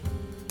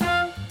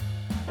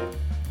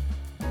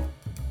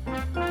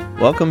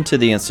Welcome to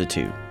The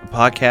Institute, a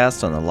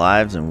podcast on the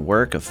lives and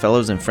work of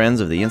fellows and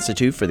friends of the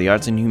Institute for the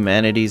Arts and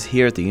Humanities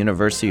here at the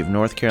University of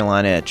North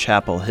Carolina at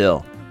Chapel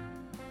Hill.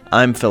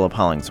 I'm Philip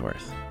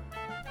Hollingsworth.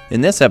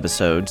 In this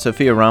episode,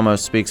 Sophia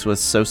Ramos speaks with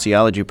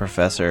sociology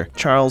professor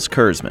Charles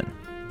Kurzman.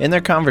 In their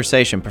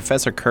conversation,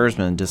 Professor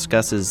Kurzman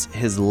discusses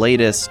his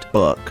latest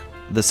book,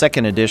 the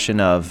second edition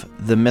of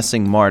The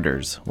Missing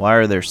Martyrs, Why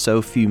Are There So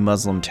Few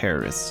Muslim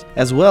Terrorists?,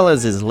 as well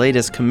as his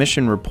latest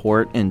commission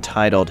report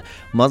entitled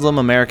Muslim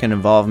American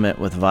Involvement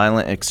with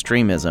Violent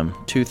Extremism,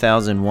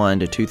 2001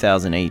 to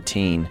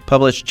 2018,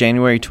 published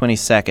January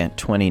 22,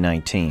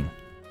 2019.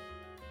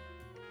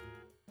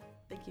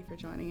 Thank you for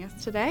joining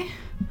us today.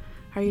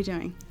 How are you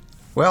doing?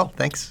 Well,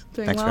 thanks.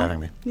 Doing Thanks well? for having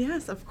me.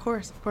 Yes, of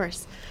course.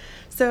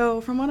 So,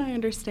 from what I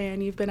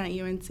understand, you've been at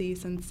UNC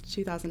since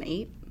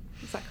 2008.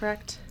 Is that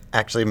correct?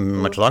 Actually,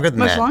 much longer than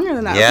that. Much longer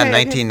than that. Yeah, Okay,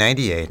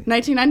 1998.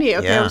 1998.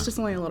 Okay, Yeah. I was just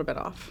only a little bit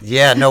off.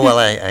 Yeah, no, well,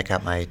 I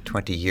got my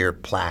 20-year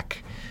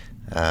plaque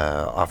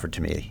offered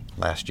to me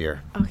last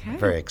year. Okay.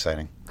 Very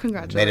exciting.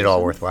 Congratulations. Made it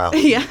all worthwhile.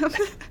 Yeah.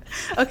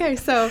 Okay,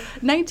 so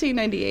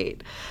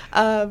 1998.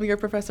 You're a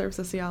professor of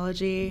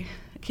sociology.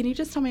 Can you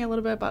just tell me a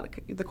little bit about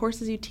the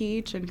courses you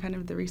teach and kind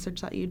of the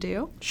research that you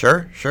do?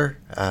 Sure.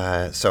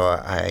 So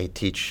I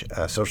teach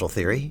social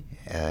theory.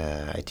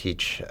 I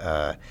teach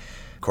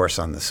course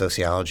on the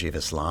sociology of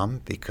Islam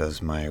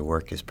because my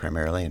work is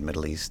primarily in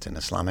Middle East and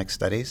Islamic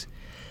studies.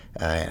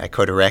 I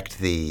co-direct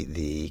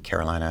the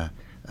Carolina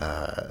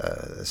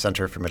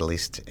Center for Middle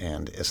East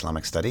and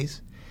Islamic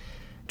Studies.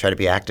 Try to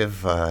be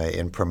active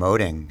in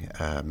promoting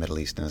Middle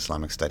East and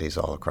Islamic studies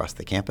all across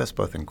the campus,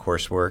 both in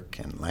coursework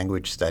and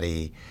language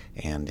study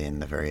and in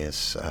the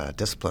various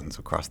disciplines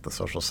across the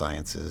social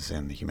sciences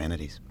and the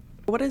humanities.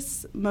 What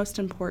is most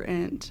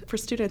important for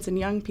students and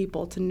young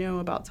people to know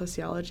about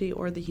sociology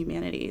or the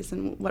humanities,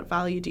 and what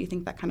value do you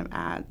think that kind of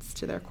adds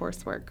to their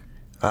coursework?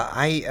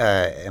 I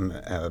am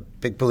a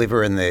big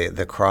believer in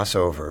the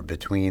crossover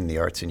between the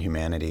arts and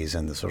humanities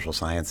and the social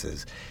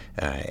sciences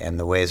and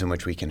the ways in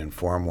which we can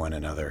inform one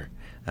another.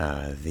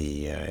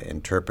 The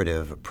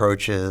interpretive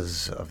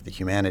approaches of the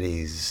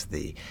humanities,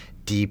 the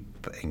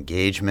deep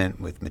engagement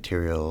with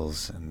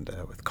materials and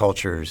with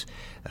cultures,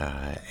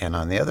 and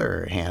on the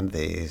other hand,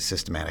 the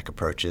systematic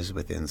approaches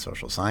within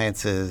social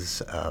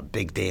sciences,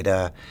 big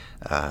data,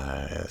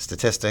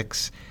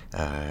 statistics.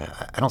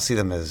 I don't see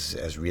them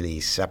as really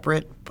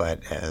separate,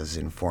 but as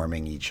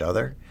informing each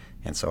other.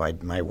 And so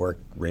my work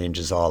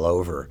ranges all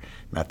over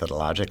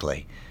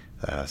methodologically.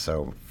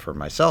 So for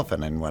myself,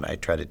 and then what I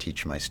try to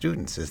teach my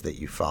students is that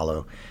you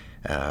follow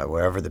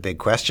wherever the big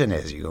question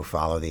is, you go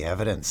follow the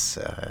evidence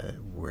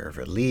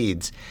wherever it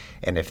leads.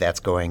 And if that's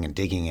going and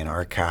digging in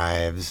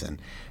archives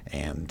and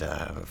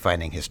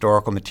finding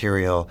historical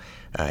material,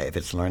 if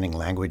it's learning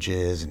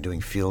languages and doing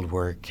field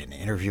work and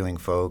interviewing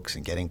folks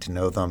and getting to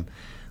know them,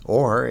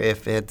 or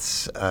if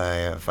it's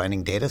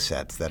finding data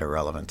sets that are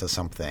relevant to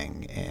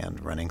something and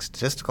running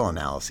statistical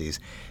analyses,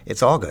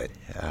 it's all good.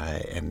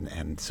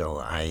 And so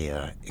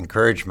I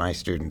encourage my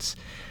students,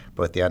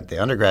 both at the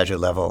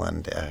undergraduate level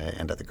and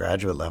at the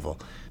graduate level,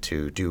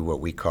 to do what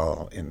we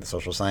call in the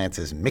social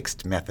sciences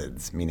mixed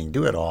methods, meaning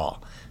do it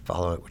all.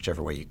 Follow it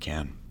whichever way you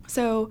can.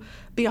 So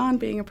beyond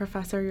being a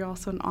professor, you're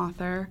also an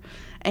author,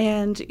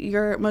 and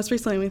you're most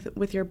recently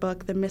with your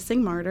book, The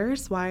Missing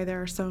Martyrs, Why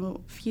There Are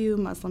So Few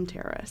Muslim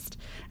Terrorists.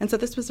 And so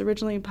this was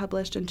originally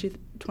published in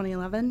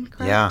 2011,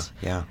 correct?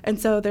 Yeah.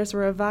 And so there's a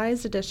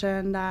revised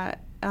edition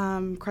that,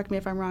 correct me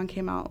if I'm wrong,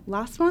 came out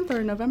last month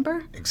or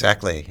November?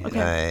 Exactly.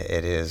 Okay.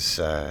 It is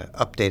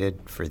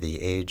updated for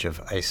the age of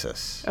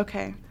ISIS.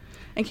 Okay.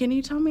 And can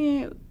you tell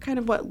me kind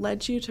of what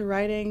led you to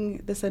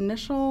writing this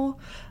initial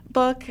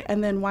book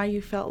and then why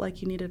you felt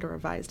like you needed a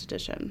revised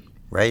edition?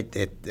 Right.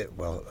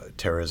 Well,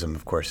 terrorism,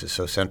 of course, is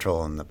so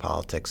central in the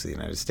politics of the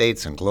United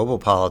States and global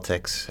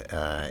politics.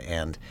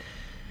 And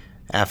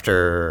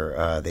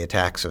after the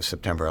attacks of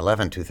September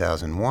 11,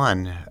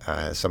 2001,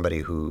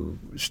 somebody who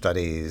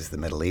studies the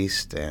Middle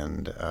East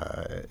and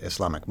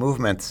Islamic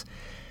movements,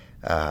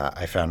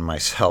 I found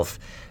myself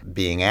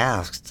being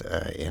asked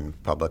in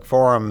public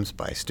forums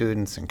by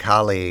students and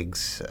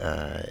colleagues,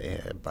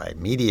 by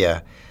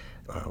media,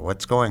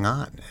 what's going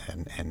on,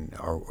 and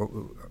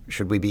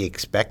should we be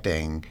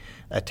expecting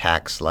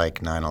attacks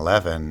like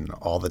 9/11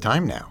 all the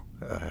time now?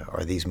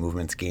 Are these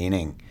movements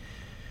gaining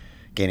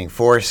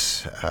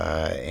force,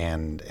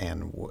 and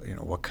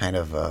what kind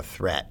of a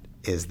threat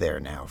is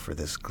there now for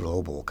this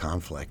global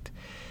conflict?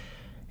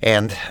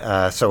 And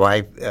so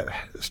I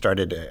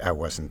started, I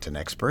wasn't an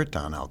expert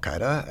on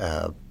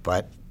al-Qaeda,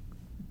 but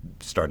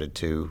started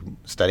to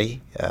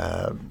study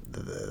the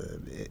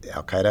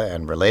al-Qaeda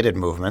and related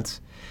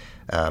movements.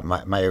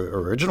 My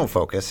original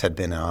focus had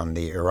been on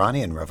the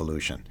Iranian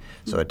Revolution,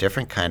 so a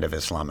different kind of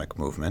Islamic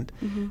movement,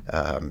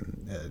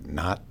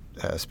 not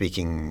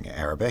speaking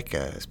Arabic,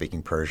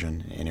 speaking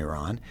Persian in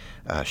Iran,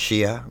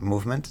 Shia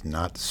movement,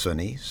 not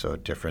Sunni, so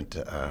different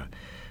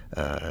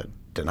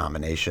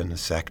denomination,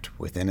 sect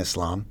within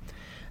Islam,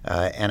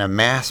 and a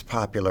mass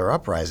popular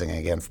uprising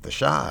against the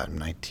Shah in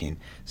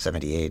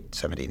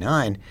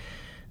 1978-79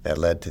 that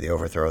led to the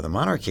overthrow of the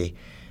monarchy,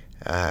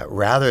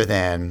 rather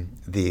than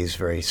these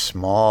very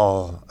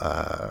small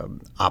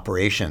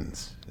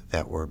operations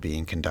that were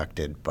being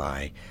conducted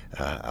by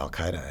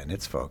al-Qaeda and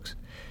its folks.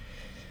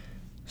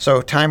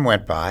 So time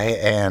went by,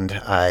 and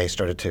I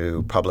started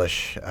to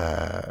publish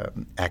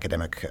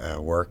academic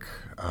work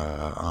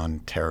on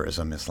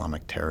terrorism,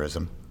 Islamic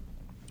terrorism,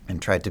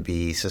 and tried to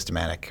be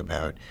systematic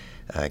about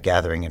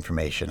gathering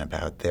information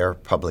about their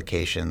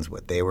publications,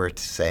 what they were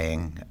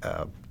saying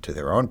to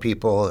their own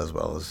people, as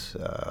well as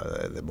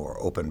the more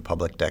open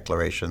public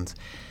declarations,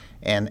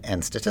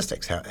 and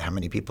statistics, how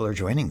many people are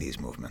joining these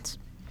movements.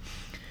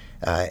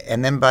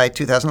 And then by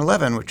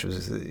 2011, which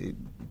was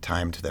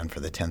timed then for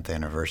the 10th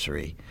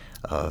anniversary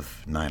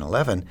of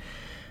 9/11,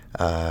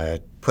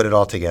 put it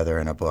all together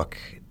in a book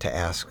to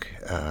ask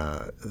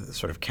the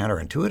sort of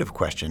counterintuitive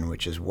question,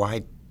 which is,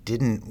 why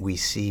didn't we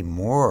see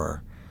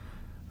more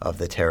of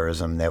the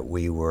terrorism that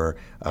we were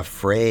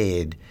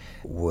afraid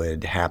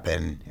would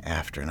happen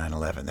after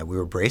 9/11, that we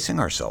were bracing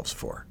ourselves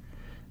for?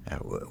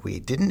 We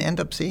didn't end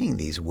up seeing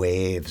these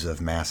waves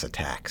of mass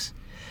attacks,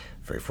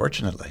 very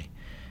fortunately.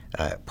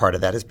 Part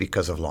of that is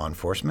because of law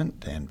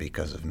enforcement and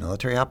because of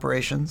military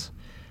operations.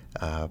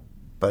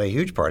 But a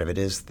huge part of it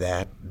is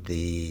that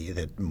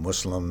that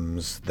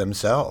Muslims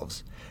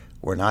themselves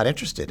were not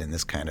interested in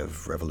this kind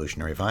of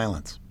revolutionary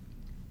violence.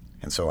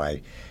 And so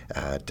I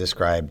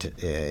described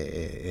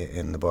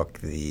in the book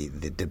the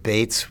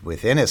debates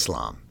within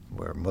Islam,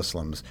 where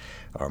Muslims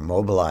are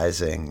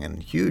mobilizing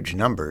in huge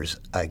numbers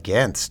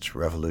against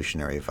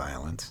revolutionary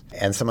violence,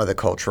 and some of the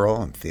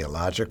cultural and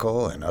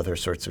theological and other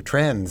sorts of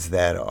trends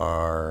that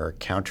are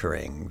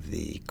countering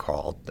the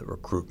call, the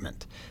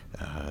recruitment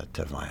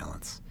to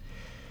violence.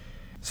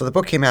 So the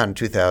book came out in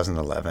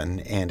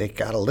 2011, and it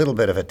got a little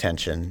bit of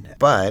attention,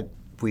 but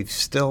we've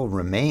still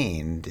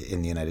remained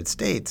in the United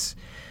States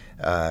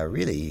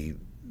really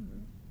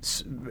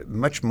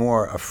much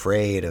more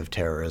afraid of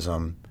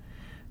terrorism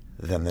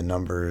than the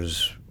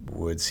numbers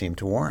would seem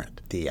to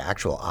warrant. The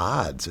actual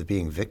odds of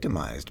being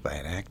victimized by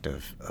an act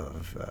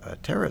of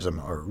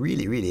terrorism are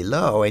really, really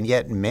low, and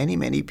yet many,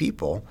 many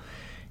people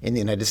in the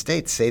United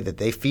States say that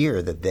they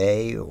fear that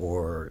they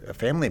or a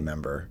family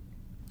member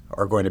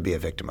are going to be a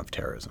victim of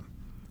terrorism.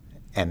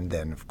 And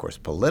then, of course,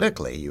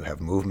 politically, you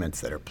have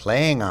movements that are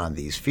playing on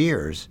these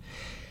fears,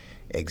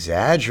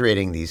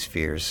 exaggerating these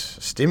fears,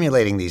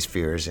 stimulating these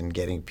fears, and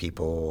getting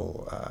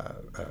people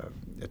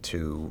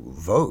to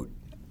vote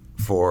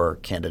for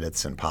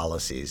candidates and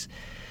policies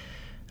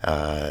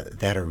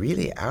that are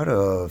really out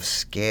of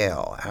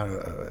scale,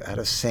 out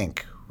of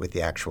sync with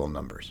the actual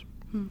numbers.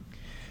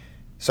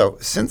 So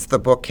since the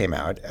book came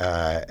out,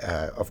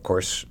 of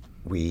course,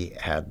 we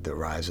had the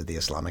rise of the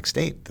Islamic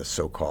State, the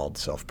so-called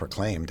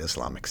self-proclaimed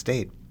Islamic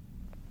State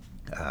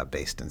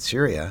based in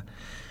Syria,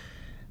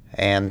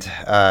 and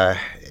a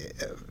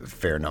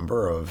fair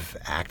number of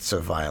acts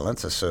of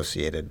violence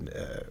associated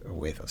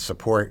with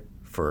support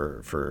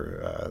for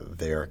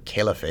their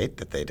caliphate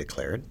that they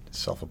declared,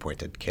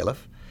 self-appointed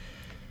caliph,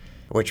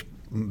 which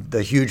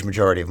the huge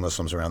majority of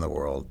Muslims around the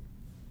world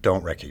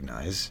don't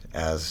recognize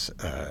as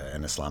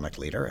an Islamic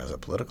leader, as a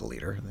political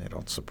leader. They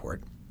don't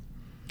support.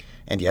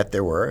 And yet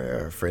there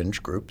were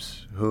fringe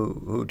groups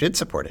who did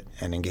support it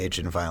and engaged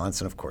in violence,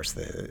 and of course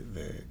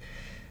the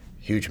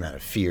huge amount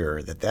of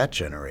fear that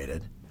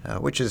generated,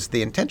 which is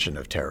the intention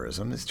of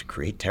terrorism, is to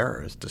create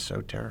terror, is to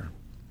sow terror.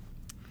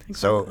 Exactly.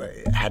 So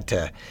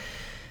I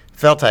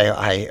felt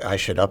I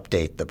should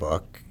update the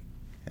book.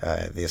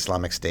 The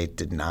Islamic State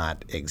did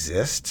not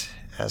exist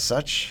as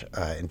such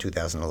in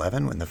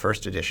 2011 when the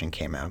first edition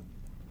came out,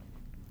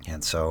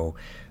 and so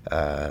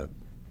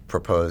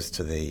proposed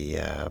to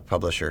the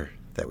publisher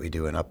that we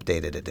do an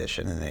updated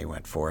edition, and they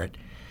went for it.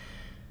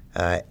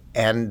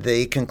 And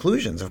the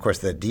conclusions, of course,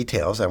 the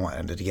details, I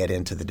wanted to get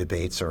into the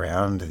debates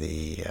around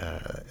the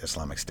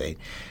Islamic State,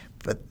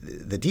 but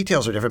the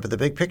details are different, but the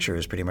big picture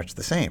is pretty much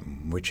the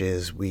same, which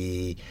is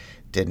we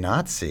did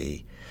not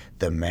see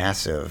the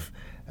massive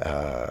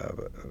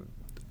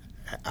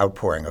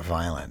outpouring of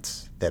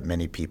violence that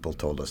many people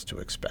told us to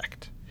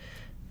expect.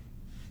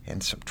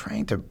 And so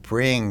trying to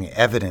bring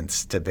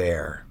evidence to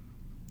bear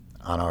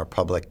on our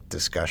public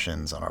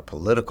discussions, on our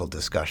political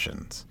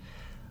discussions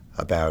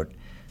about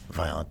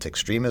violent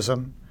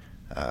extremism,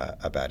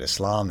 about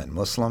Islam and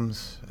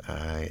Muslims.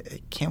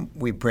 Can't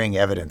we bring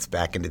evidence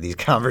back into these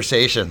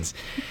conversations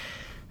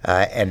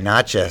and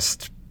not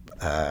just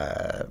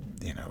have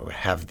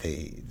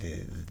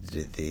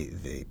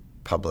the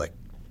public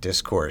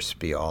discourse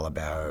be all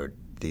about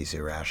these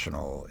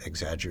irrational,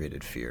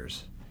 exaggerated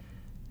fears?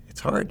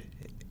 It's hard.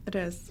 It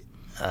is.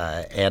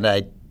 And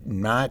I'm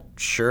not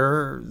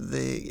sure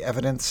the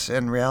evidence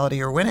and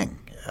reality are winning.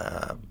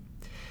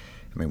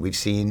 We've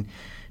seen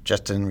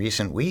just in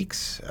recent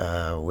weeks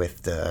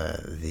with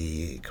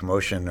the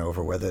commotion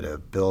over whether to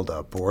build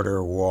a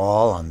border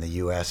wall on the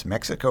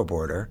U.S.-Mexico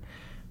border,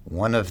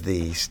 one of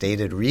the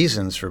stated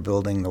reasons for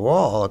building the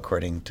wall,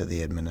 according to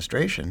the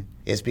administration,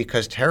 is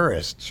because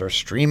terrorists are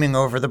streaming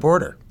over the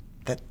border.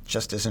 That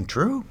just isn't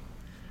true.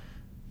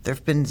 there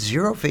have been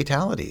 0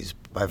 fatalities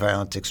by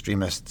violent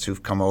extremists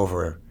who've come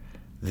over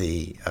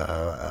the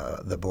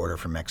border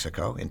from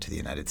Mexico into the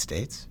United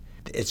States.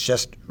 It's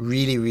just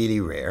really,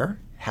 really rare,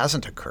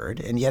 hasn't occurred,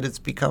 and yet it's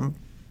become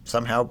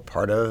somehow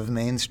part of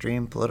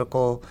mainstream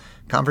political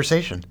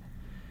conversation.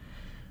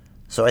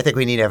 So I think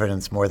we need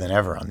evidence more than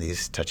ever on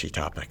these touchy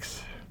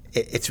topics.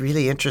 It's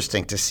really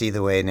interesting to see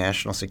the way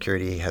national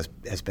security has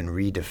been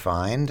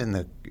redefined in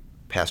the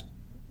past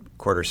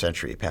quarter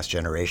century, past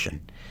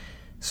generation.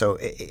 So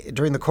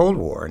during the Cold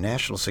War,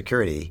 national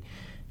security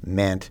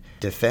meant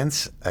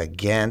defense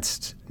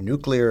against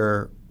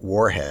nuclear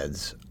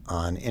warheads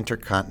on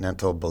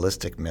intercontinental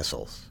ballistic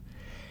missiles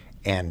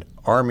and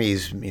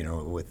armies,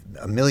 with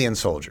 1 million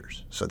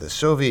soldiers. So the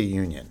Soviet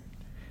Union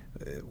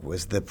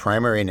was the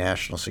primary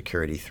national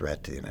security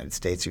threat to the United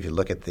States. If you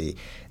look at the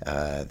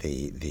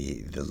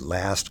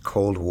last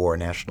Cold War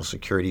national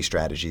security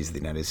strategies of the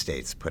United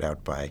States put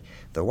out by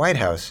the White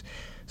House,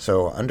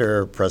 so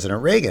under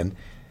President Reagan,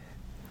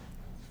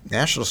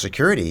 national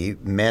security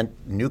meant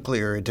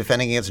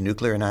defending against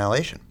nuclear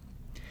annihilation.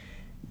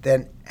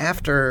 Then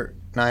after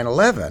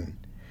 9/11,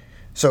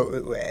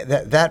 so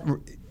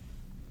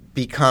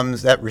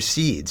that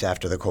recedes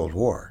after the Cold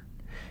War.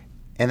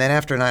 And then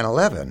after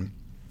 9/11,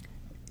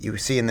 you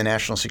see in the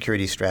national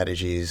security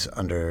strategies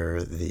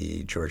under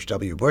the George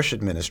W. Bush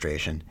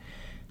administration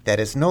that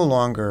it's no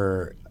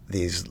longer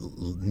these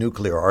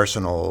nuclear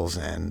arsenals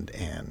and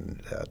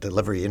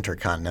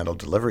intercontinental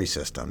delivery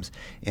systems.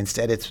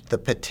 Instead, it's the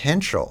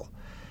potential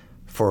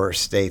for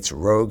states,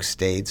 rogue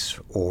states,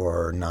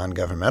 or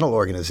non-governmental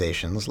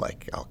organizations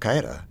like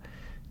Al-Qaeda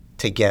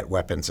to get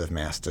weapons of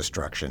mass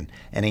destruction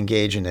and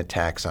engage in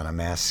attacks on a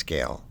mass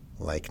scale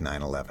like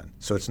 9/11.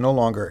 So it's no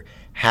longer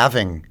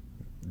having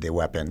the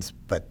weapons,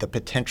 but the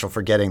potential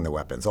for getting the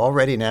weapons.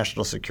 Already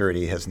national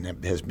security has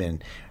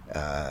been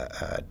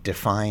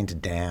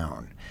defined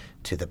down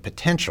to the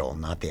potential,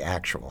 not the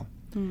actual.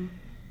 Mm.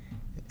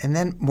 And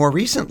then more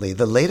recently,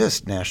 the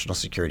latest national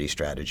security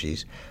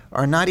strategies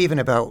are not even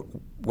about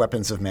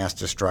weapons of mass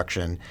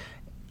destruction,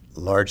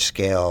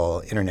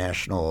 large-scale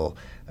international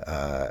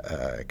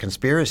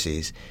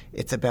conspiracies.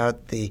 It's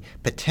about the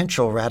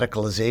potential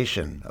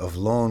radicalization of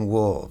lone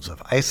wolves,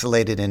 of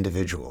isolated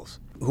individuals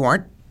who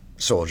aren't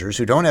soldiers,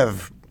 who don't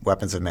have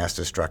weapons of mass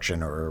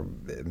destruction or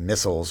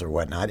missiles or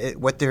whatnot.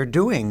 What they're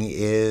doing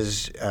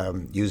is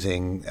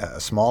using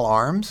small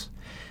arms,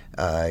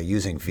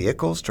 using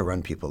vehicles to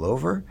run people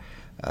over,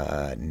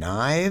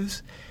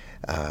 knives,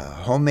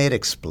 homemade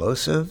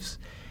explosives.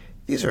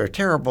 These are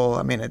terrible.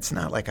 I mean, it's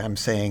not like I'm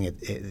saying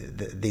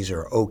these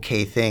are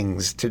okay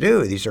things to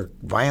do. These are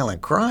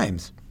violent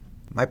crimes.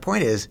 My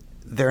point is,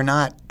 they're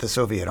not the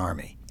Soviet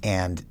Army.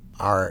 And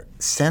our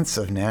sense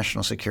of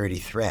national security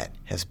threat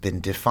has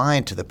been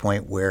defined to the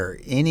point where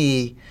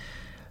any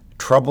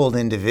troubled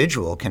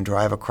individual can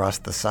drive across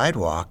the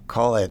sidewalk,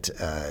 call it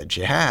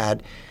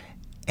jihad,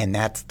 and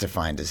that's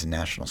defined as a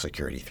national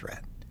security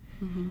threat.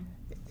 Mm-hmm.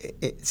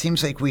 It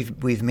seems like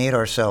we've made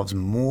ourselves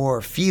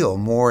feel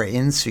more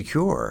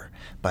insecure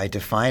by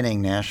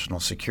defining national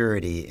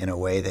security in a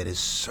way that is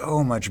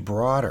so much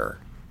broader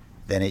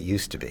than it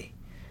used to be,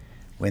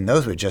 when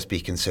those would just be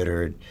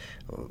considered,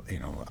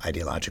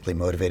 ideologically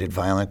motivated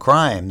violent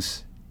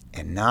crimes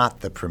and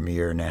not the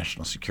premier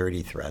national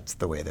security threats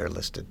the way they're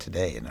listed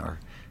today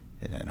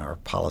in our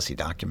policy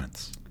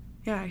documents.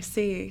 Yeah, I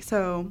see.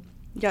 So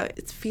yeah,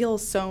 it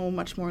feels so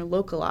much more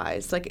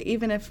localized. Like,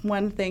 even if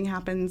one thing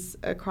happens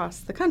across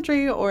the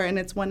country or in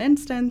its one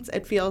instance,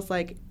 it feels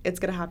like it's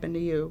going to happen to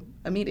you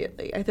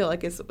immediately. I feel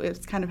like it's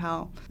kind of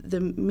how the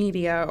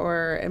media,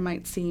 or it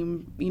might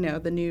seem,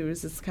 the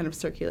news is kind of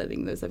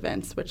circulating those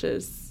events,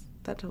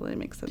 that totally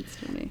makes sense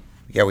to me.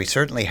 Yeah, we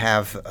certainly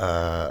have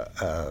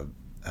a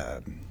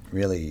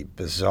really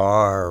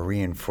bizarre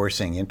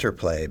reinforcing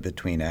interplay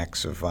between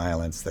acts of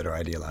violence that are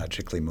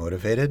ideologically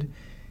motivated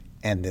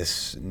and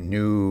this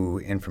new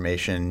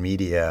information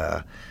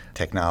media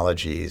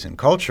technologies and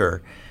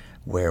culture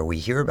where we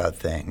hear about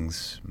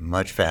things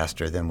much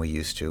faster than we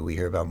used to. We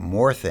hear about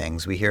more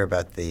things. We hear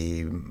about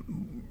the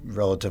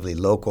relatively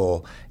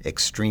local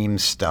extreme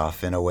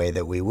stuff in a way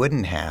that we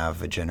wouldn't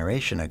have a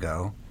generation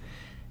ago.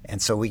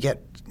 And so we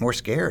get more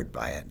scared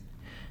by it.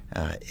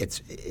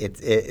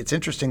 It's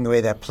interesting the way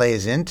that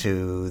plays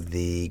into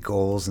the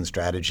goals and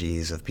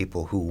strategies of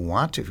people who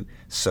want to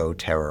sow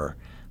terror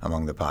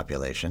among the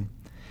population,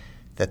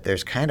 that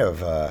there's kind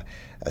of a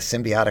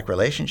symbiotic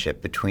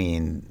relationship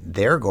between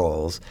their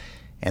goals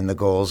and the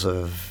goals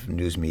of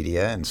news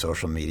media and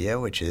social media,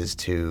 which is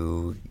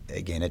to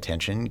gain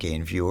attention,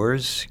 gain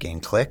viewers,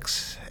 gain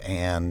clicks,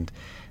 and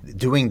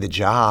doing the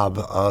job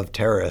of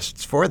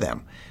terrorists for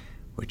them,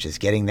 which is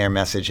getting their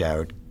message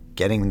out,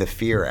 getting the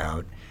fear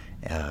out.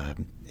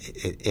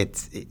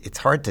 It's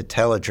hard to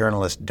tell a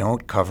journalist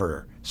don't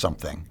cover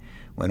something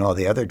when all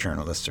the other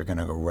journalists are going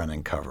to go run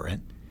and cover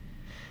it.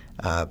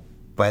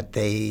 But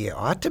they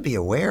ought to be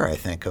aware, I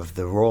think, of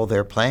the role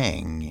they're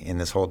playing in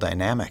this whole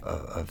dynamic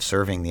of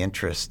serving the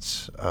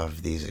interests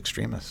of these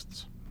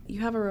extremists.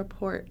 You have a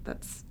report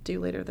that's due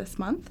later this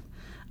month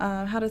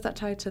How does that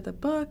tie to the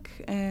book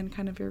and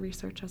kind of your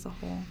research as a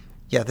whole?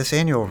 Yeah, this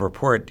annual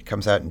report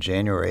comes out in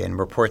January and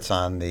reports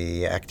on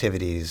the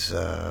activities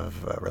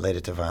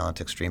related to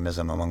violent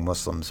extremism among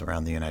Muslims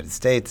around the United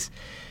States.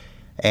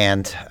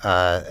 And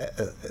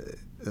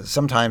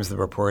sometimes the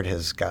report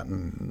has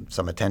gotten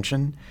some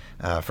attention.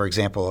 For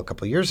example, a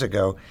couple of years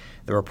ago,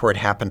 the report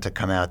happened to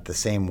come out the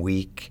same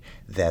week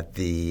that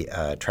the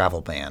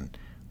travel ban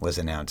was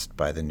announced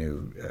by the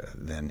new,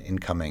 then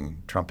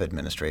incoming Trump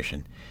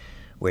administration,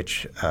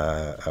 which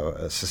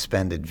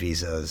suspended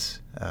visas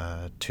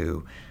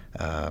to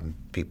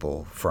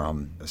people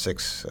from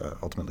 6,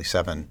 ultimately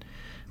 7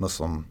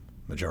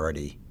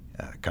 Muslim-majority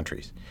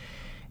countries.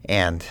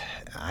 And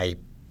I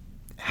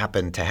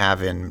happened to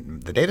have in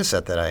the data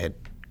set that I had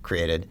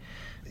created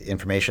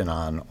information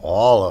on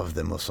all of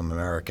the Muslim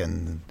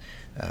American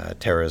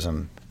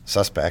terrorism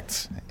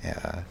suspects,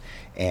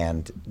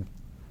 and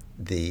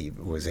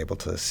was able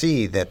to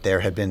see that there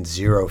had been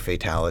 0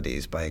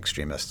 fatalities by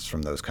extremists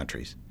from those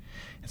countries.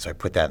 And so I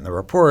put that in the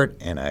report,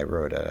 and I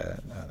wrote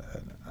an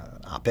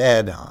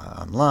op-ed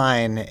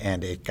online,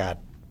 and it got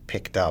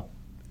picked up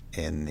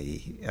in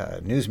the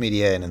news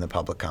media and in the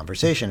public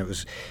conversation. It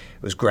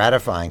was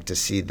gratifying to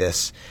see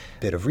this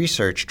bit of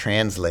research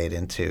translate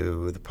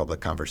into the public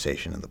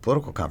conversation and the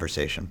political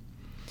conversation.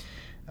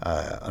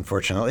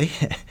 Unfortunately,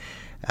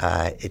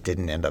 it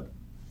didn't end up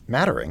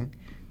mattering.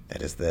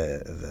 That is,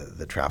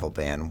 the travel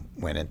ban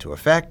went into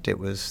effect. It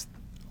was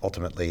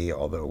ultimately,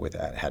 although it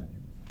had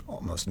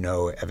almost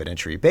no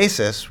evidentiary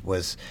basis,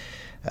 was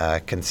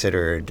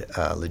considered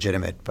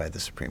legitimate by the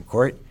Supreme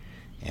Court.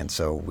 And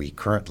so we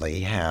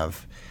currently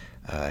have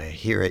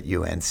here at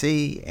UNC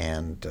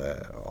and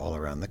all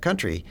around the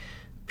country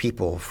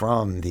people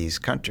from these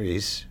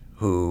countries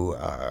who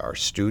are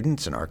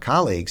students and our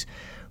colleagues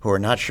who are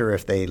not sure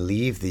if they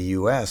leave the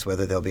U.S.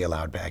 whether they'll be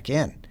allowed back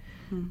in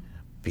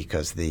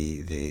because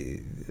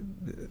the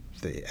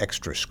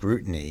extra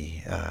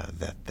scrutiny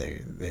that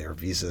their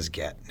visas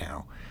get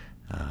now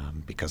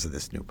because of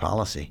this new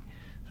policy.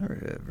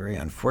 Very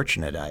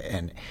unfortunate.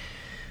 And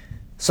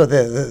so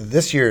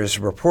this year's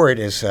report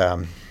is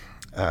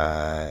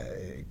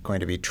going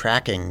to be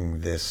tracking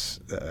this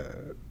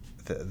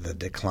the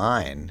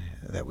decline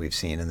that we've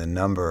seen in the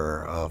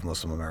number of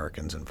Muslim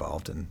Americans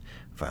involved in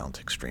violent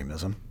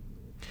extremism.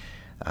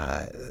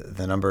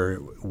 The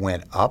number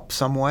went up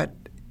somewhat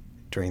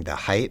during the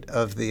height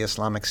of the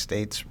Islamic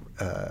State's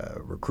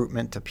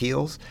recruitment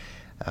appeals.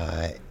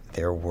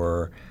 There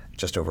were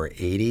just over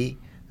 80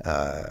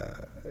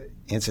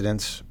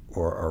 incidents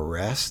or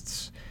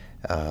arrests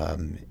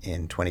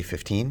in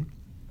 2015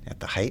 at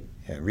the height,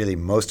 really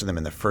most of them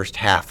in the first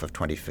half of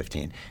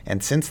 2015.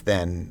 And since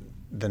then,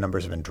 the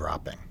numbers have been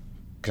dropping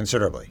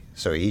considerably.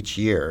 So each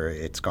year,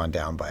 it's gone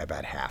down by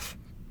about half.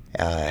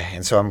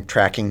 And so I'm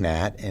tracking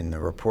that in the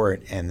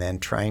report and then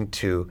trying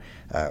to,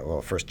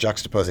 first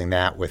juxtaposing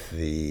that with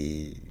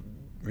the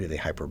really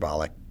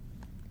hyperbolic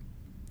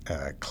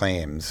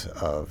claims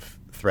of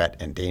threat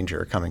and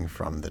danger coming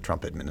from the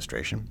Trump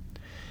administration,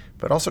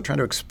 but also trying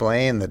to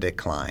explain the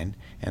decline.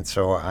 And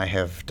so I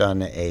have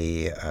done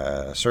a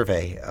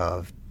survey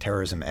of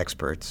terrorism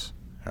experts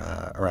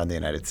around the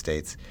United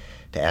States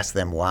to ask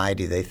them why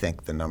do they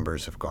think the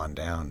numbers have gone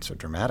down so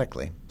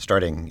dramatically,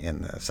 starting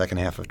in the second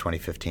half of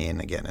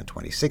 2015, again in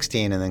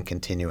 2016, and then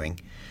continuing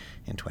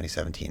in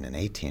 2017 and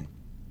 18.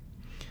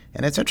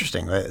 And it's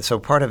interesting. So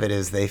part of it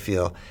is they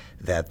feel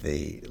that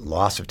the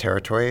loss of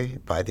territory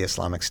by the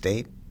Islamic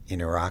State in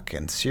Iraq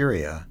and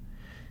Syria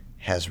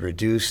has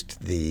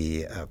reduced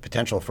the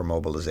potential for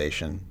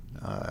mobilization,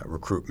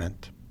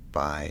 recruitment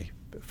by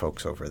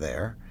folks over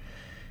there,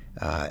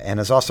 and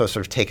has also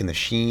sort of taken the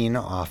sheen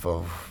off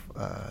of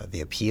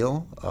the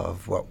appeal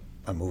of what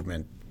a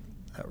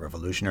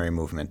revolutionary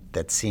movement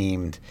that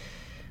seemed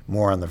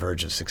more on the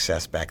verge of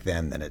success back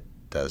then than it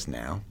does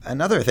now.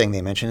 Another thing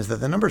they mention is that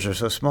the numbers are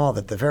so small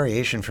that the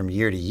variation from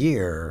year to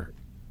year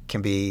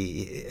can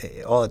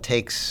be, all it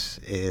takes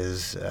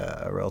is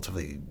a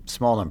relatively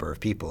small number of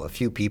people, a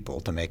few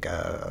people, to make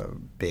a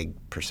big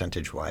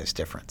percentage-wise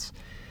difference.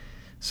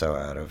 So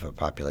out of a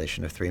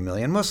population of 3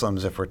 million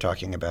Muslims, if we're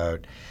talking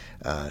about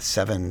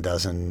 7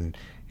 dozen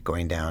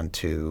going down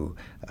to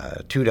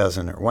 2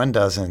 dozen or 1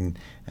 dozen,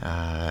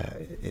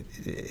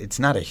 it's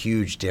not a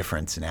huge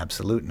difference in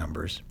absolute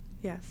numbers.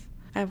 Yes.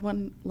 I have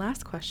one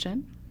last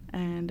question,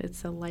 and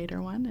it's a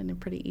lighter one and a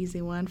pretty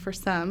easy one for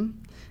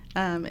some.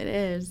 It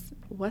is,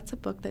 what's a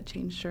book that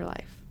changed your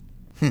life?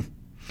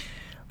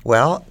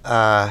 Well,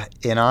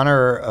 in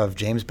honor of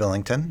James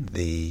Billington,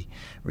 the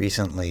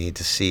recently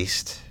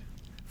deceased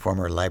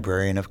former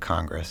Librarian of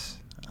Congress,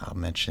 I'll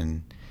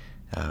mention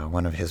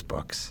one of his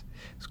books.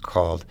 It's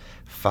called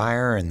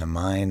Fire in the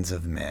Minds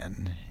of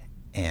Men.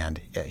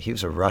 And he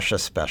was a Russia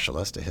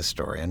specialist, a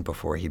historian,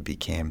 before he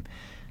became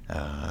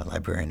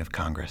Librarian of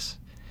Congress.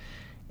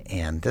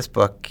 And this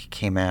book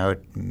came out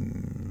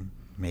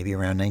maybe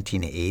around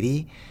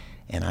 1980,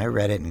 and I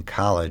read it in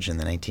college in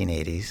the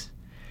 1980s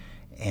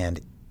and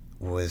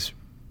was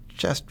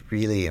just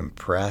really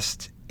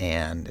impressed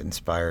and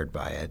inspired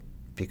by it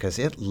because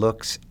it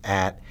looks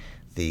at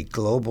the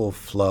global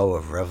flow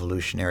of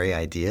revolutionary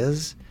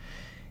ideas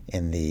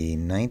in the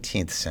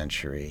 19th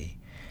century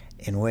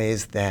in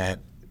ways that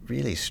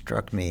really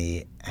struck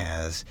me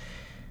as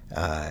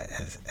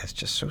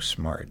just so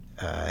smart.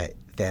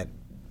 That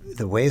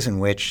the ways in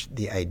which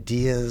the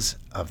ideas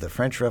of the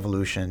French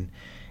Revolution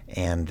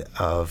and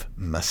of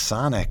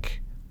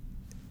Masonic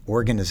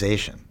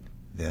organization,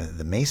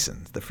 the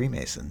Masons, the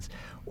Freemasons,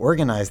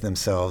 organized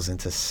themselves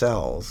into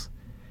cells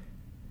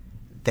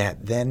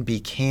that then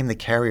became the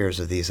carriers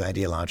of these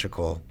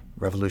ideological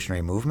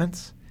revolutionary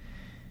movements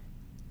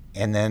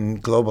and then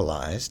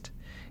globalized.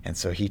 And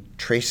so he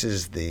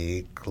traces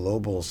the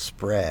global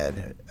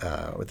spread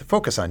with a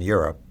focus on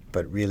Europe,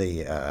 but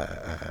really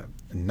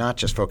not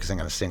just focusing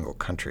on a single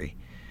country,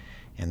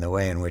 in the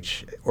way in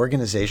which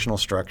organizational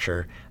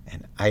structure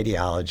and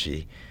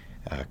ideology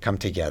come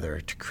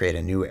together to create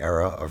a new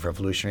era of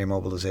revolutionary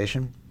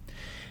mobilization.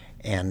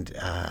 And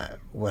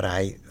what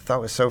I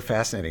thought was so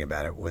fascinating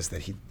about it was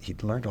that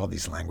he'd learned all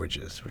these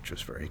languages, which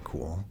was very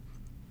cool.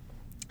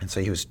 And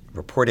so he was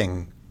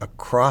reporting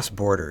across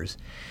borders,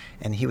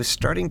 and he was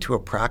starting to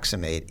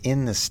approximate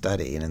in the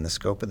study and in the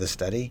scope of the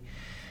study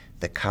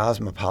the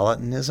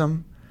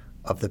cosmopolitanism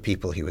of the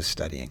people he was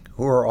studying,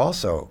 who were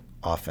also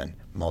often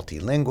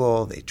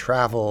multilingual. They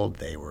traveled,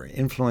 they were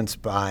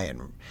influenced by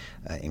and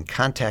in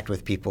contact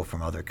with people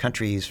from other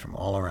countries, from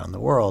all around the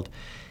world.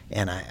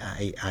 And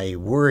I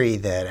worry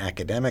that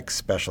academic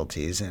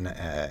specialties, and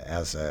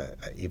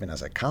even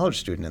as a college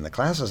student in the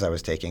classes I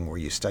was taking, where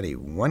you study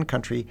one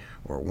country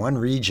or one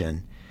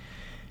region,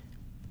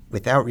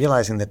 without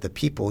realizing that the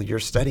people you're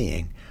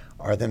studying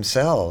are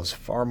themselves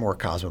far more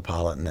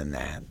cosmopolitan than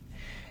that.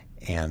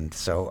 And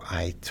so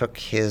I took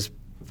his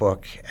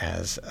book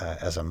as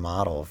a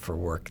model for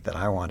work that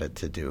I wanted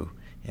to do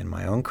in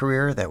my own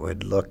career that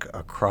would look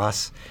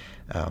across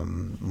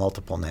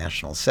multiple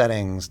national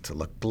settings, to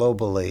look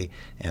globally,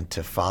 and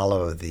to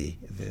follow the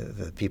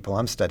people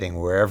I'm studying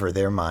wherever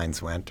their minds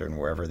went and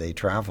wherever they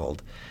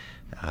traveled,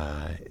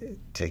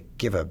 to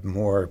give a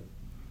more,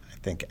 I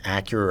think,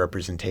 accurate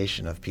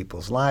representation of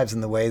people's lives in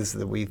the ways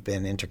that we've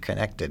been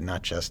interconnected,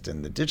 not just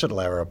in the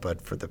digital era,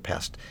 but for the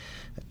past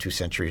 2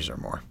 centuries or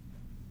more.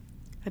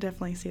 I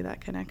definitely see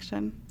that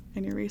connection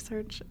in your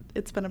research.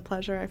 It's been a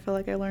pleasure. I feel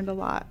like I learned a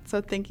lot.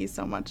 So thank you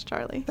so much,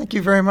 Charlie. Thank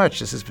you very much.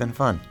 This has been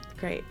fun.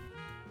 Great.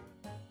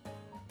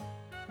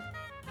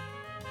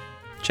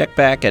 Check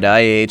back at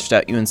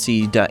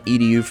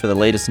iah.unc.edu for the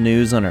latest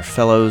news on our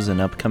fellows and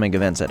upcoming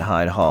events at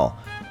Hyde Hall.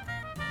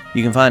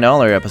 You can find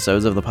all our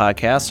episodes of the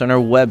podcast on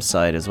our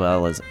website, as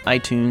well as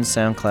iTunes,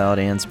 SoundCloud,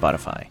 and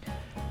Spotify.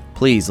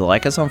 Please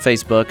like us on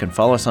Facebook and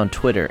follow us on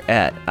Twitter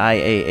at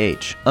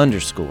IAH_UNC.